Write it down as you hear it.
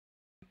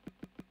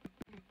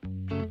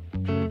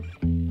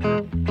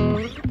Good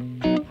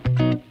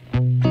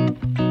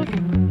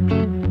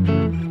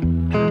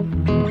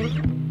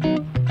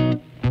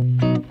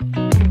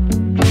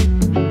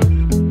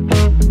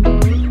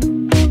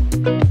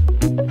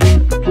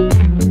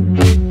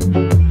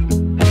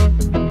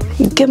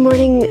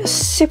morning,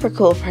 super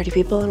cool party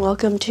people, and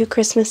welcome to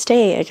Christmas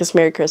Day. I guess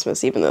Merry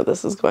Christmas, even though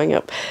this is going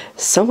up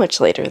so much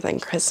later than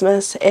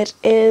Christmas. It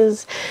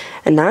is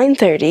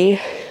 9:30.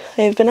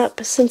 I've been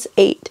up since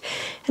 8,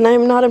 and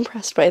I'm not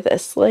impressed by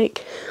this. Like,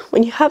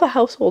 when you have a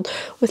household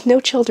with no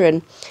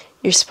children,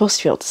 you're supposed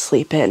to be able to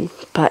sleep in,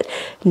 but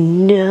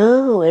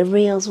no,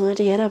 everybody else wanted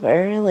to get up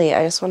early.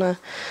 I just want to,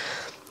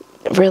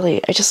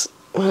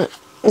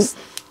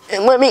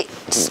 let me,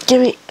 just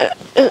give me,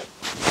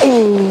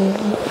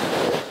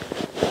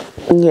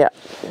 yeah,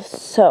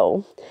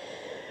 so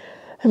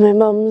my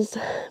mom's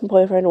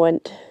boyfriend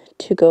went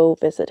to go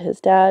visit his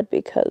dad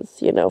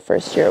because, you know,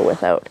 first year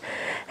without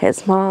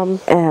his mom,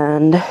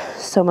 and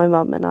so my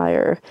mom and I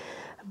are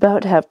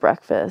about to have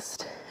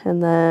breakfast,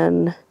 and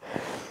then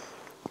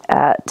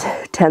at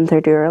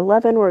 10:30 or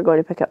 11 we're going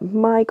to pick up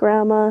my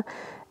grandma,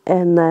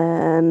 and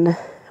then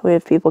we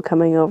have people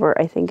coming over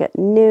I think at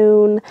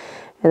noon,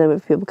 and then we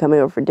have people coming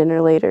over for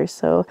dinner later,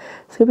 so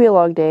it's gonna be a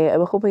long day.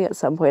 I'm hoping at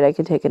some point I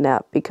can take a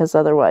nap, because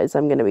otherwise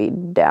I'm gonna be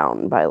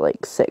down by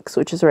like 6,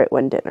 which is right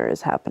when dinner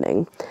is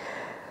happening.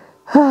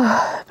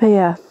 But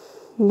yeah,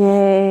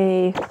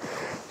 yay,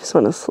 just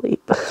want to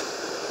sleep.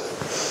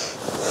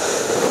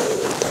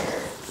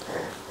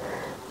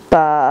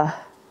 Bah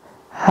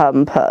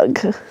humbug.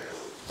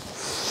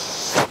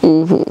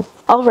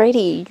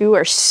 Alrighty, you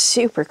are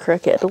super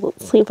crooked.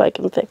 Let's see if I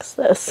can fix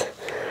this.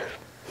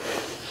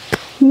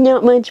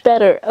 Not much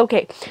better.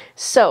 Okay,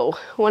 so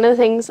one of the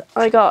things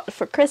I got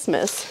for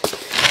Christmas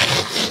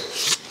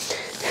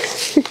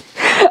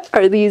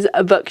are these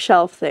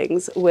bookshelf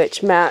things,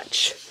 which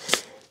match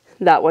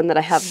that one that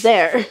I have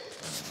there.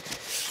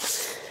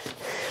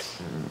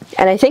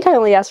 And I think I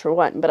only asked for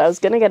one, but I was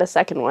gonna get a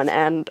second one,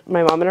 and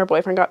my mom and her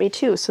boyfriend got me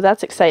two, so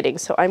that's exciting.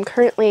 So I'm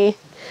currently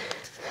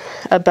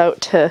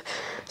about to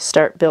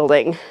start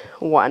building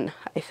one,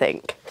 I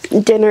think.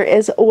 Dinner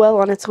is well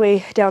on its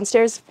way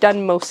downstairs.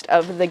 Done most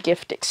of the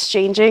gift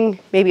exchanging,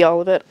 maybe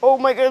all of it. Oh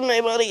my god, my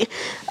buddy.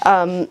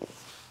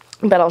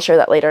 But I'll share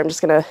that later. I'm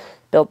just gonna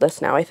build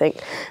this now, I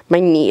think. My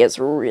knee is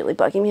really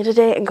bugging me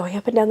today, and going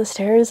up and down the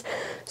stairs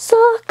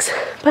sucks,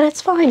 but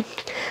it's fine.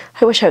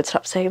 I wish I would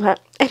stop saying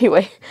that.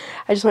 Anyway,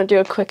 I just want to do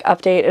a quick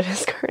update. It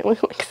is currently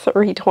like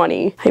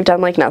 3:20. I've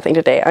done like nothing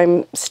today.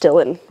 I'm still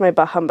in my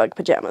bah humbug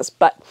pajamas,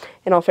 but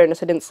in all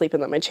fairness, I didn't sleep in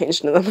them. I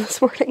changed into them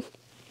this morning.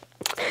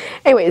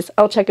 Anyways,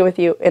 I'll check in with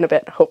you in a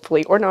bit,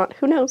 hopefully, or not,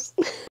 who knows.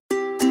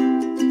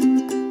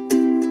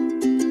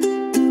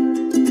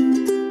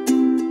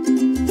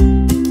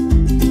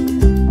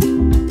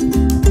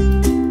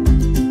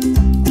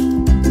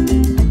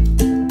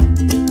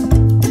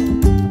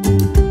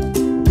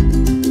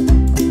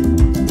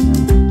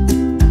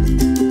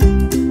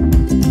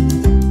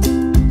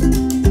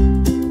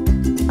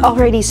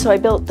 Alrighty, so I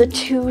built the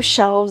 2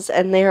 shelves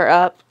and they're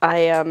up.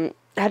 I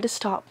had to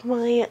stop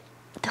my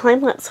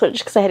time-lapse footage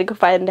because I had to go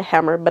find a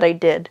hammer, but I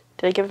did.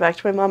 Did I give it back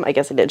to my mom? I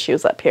guess I did. She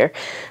was up here.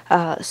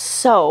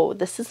 So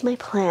this is my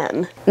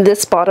plan.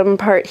 This bottom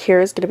part here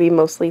is going to be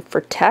mostly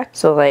for tech.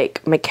 So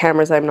like my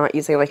cameras I'm not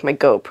using, like my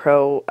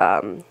GoPro,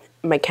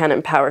 my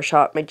Canon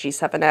PowerShot, my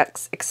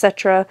G7X,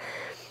 etc.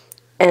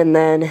 And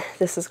then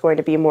this is going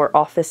to be more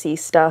office-y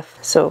stuff.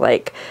 So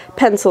like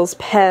pencils,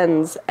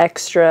 pens,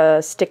 extra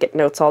stick-it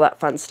notes, all that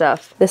fun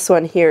stuff. This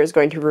one here is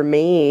going to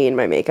remain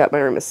my makeup. My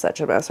room is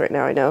such a mess right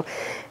now, I know.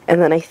 And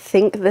then I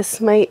think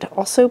this might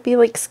also be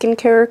like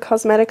skincare,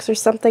 cosmetics or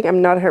something.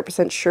 I'm not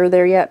 100% sure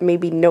there yet.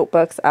 Maybe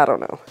notebooks, I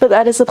don't know. But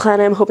that is the plan.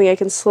 I'm hoping I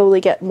can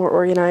slowly get more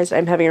organized.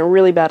 I'm having a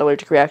really bad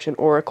allergic reaction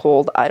or a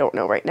cold. I don't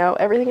know right now.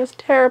 Everything is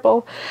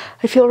terrible.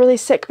 I feel really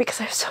sick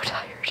because I'm so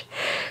tired.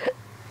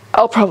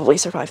 I'll probably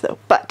survive though,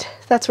 but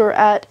that's where we're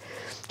at.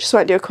 Just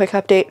want to do a quick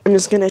update. I'm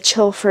just gonna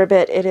chill for a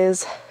bit. It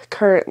is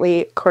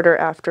currently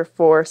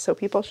 4:15, so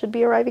people should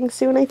be arriving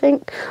soon, I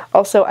think.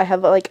 Also, I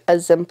have like a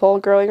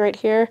zimple growing right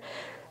here.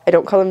 I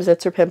don't call them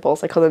zits or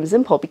pimples, I call them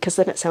zimple because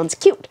then it sounds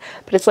cute.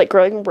 But it's like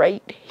growing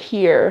right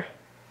here,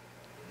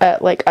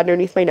 like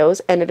underneath my nose,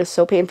 and it is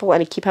so painful,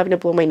 and I keep having to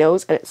blow my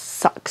nose, and it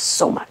sucks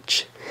so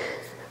much.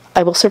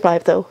 I will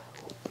survive though.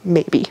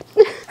 Maybe.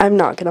 I'm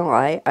not gonna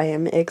lie, I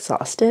am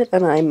exhausted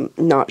and I'm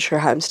not sure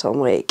how I'm still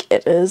awake.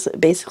 It is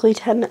basically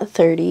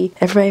 10:30.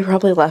 Everybody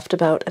probably left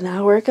about an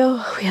hour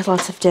ago. We had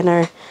lots of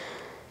dinner.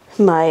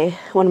 One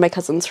of my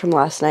cousins from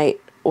last night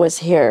was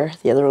here.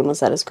 The other one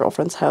was at his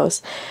girlfriend's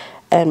house,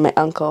 and my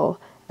uncle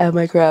and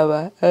my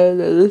grandma, and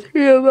then the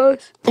 3 of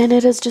us. And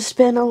it has just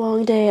been a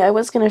long day. I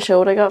was gonna show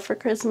what I got for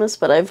Christmas,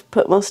 but I've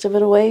put most of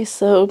it away,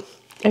 so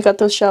I got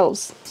those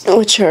shelves,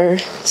 which are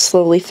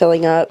slowly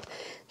filling up.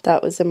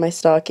 That was in my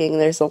stocking.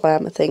 There's a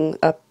llama thing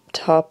up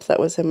top that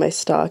was in my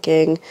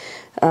stocking.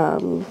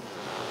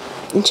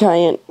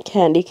 Giant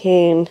candy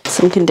cane,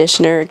 some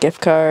conditioner,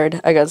 gift card.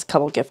 I got a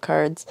couple gift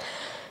cards.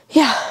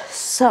 Yeah,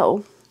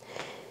 so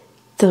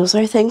those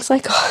are things I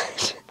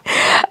got.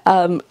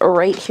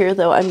 Right here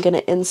though, I'm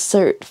gonna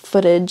insert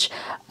footage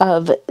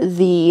of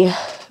the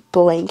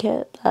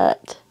blanket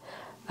that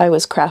I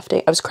was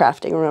crafting.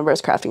 Remember I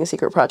was crafting a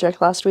secret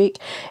project last week?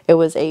 It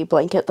was a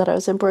blanket that I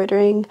was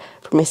embroidering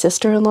for my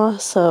sister-in-law,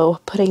 so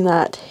putting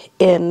that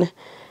in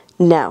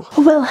now.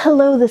 Well,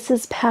 hello, this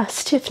is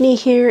Past Tiffany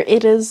here.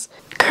 It is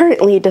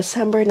currently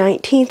December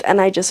 19th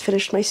and I just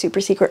finished my super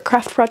secret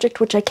craft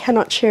project, which I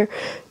cannot share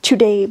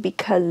today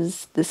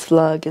because this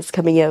vlog is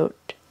coming out,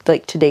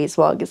 like today's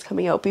vlog is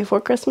coming out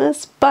before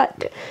Christmas,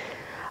 but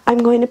I'm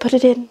going to put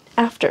it in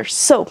after.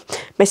 So,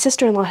 my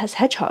sister-in-law has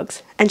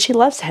hedgehogs, and she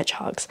loves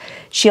hedgehogs.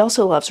 She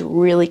also loves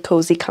really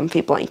cozy,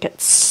 comfy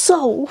blankets.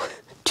 So,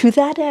 to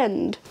that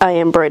end, I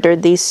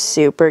embroidered these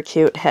super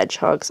cute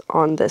hedgehogs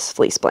on this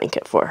fleece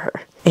blanket for her.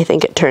 I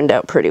think it turned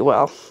out pretty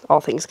well, all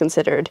things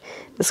considered.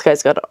 This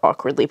guy's got an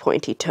awkwardly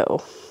pointy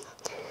toe.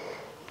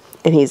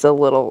 And he's a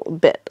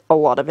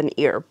lot of an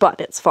ear,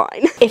 but it's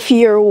fine. If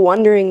you're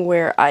wondering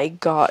where I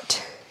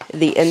got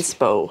the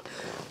inspo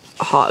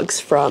hogs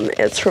from,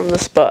 it's from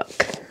this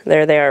book.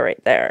 There they are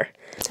right there.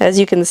 As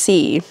you can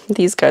see,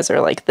 these guys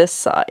are like this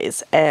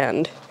size,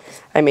 and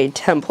I made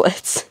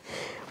templates,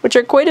 which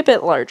are quite a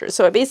bit larger.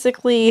 So I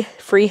basically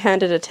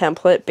freehanded a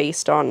template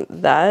based on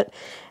that,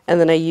 and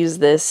then I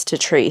used this to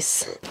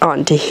trace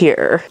onto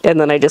here, and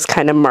then I just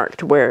kind of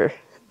marked where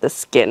the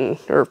skin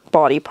or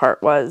body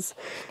part was,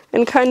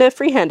 and kind of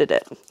freehanded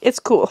it. It's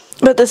cool.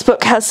 But this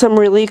book has some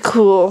really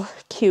cool,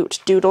 cute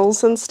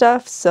doodles and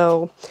stuff,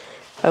 so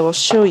I will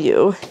show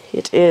you.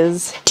 It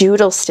is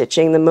Doodle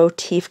Stitching, the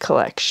Motif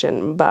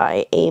Collection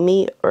by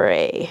Amy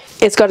Ray.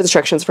 It's got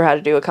instructions for how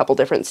to do a couple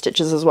different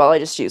stitches as well. I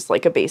just used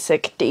like a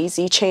basic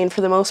daisy chain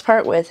for the most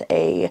part with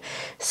a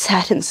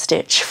satin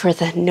stitch for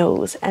the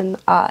nose and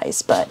the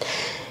eyes. But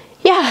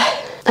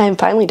yeah, I'm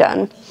finally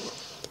done.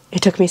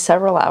 It took me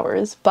several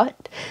hours,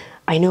 but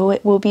I know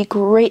it will be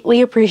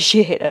greatly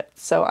appreciated.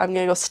 So I'm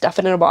gonna go stuff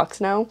it in a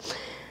box now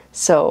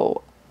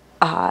so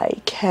I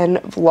can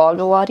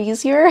vlog a lot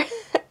easier.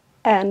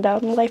 And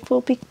life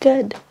will be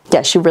good.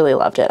 Yeah, she really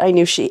loved it. I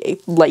knew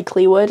she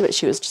likely would, but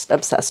she was just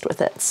obsessed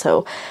with it.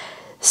 So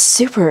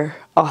super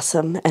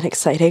awesome and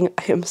exciting.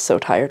 I am so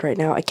tired right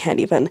now. I can't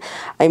even.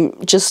 I'm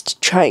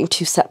just trying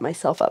to set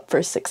myself up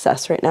for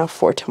success right now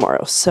for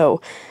tomorrow.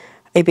 So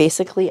I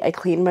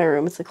cleaned my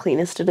room. It's the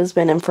cleanest it has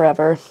been in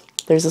forever.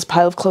 There's this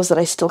pile of clothes that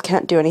I still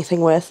can't do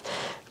anything with,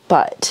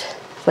 but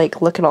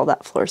like, look at all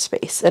that floor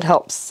space. It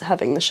helps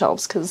having the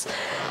shelves because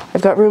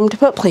I've got room to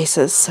put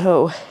places.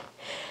 So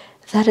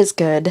that is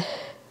good.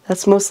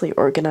 That's mostly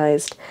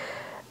organized.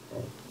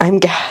 I'm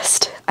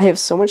gassed. I have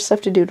so much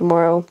stuff to do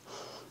tomorrow.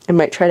 I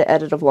might try to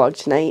edit a vlog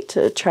tonight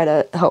to try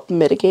to help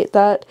mitigate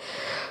that.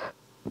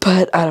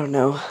 But I don't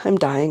know. I'm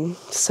dying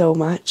so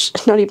much.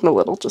 Not even a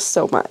little, just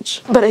so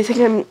much. But I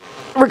think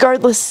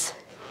regardless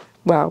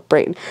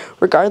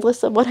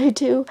of what I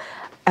do,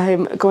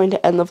 I'm going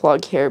to end the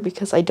vlog here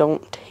because I'm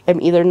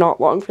either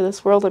not long for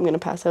this world, I'm going to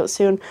pass out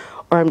soon,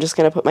 or I'm just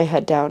going to put my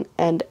head down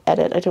and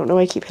edit. I don't know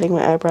why I keep hitting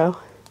my eyebrow.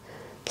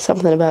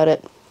 Something about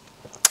it.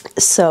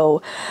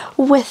 So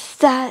with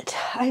that,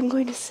 I'm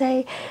going to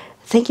say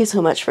thank you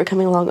so much for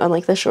coming along on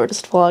like the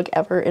shortest vlog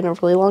ever in a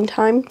really long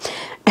time,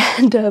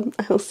 and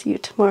I will see you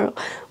tomorrow.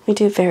 We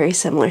do very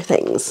similar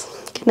things.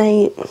 Good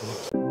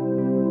night.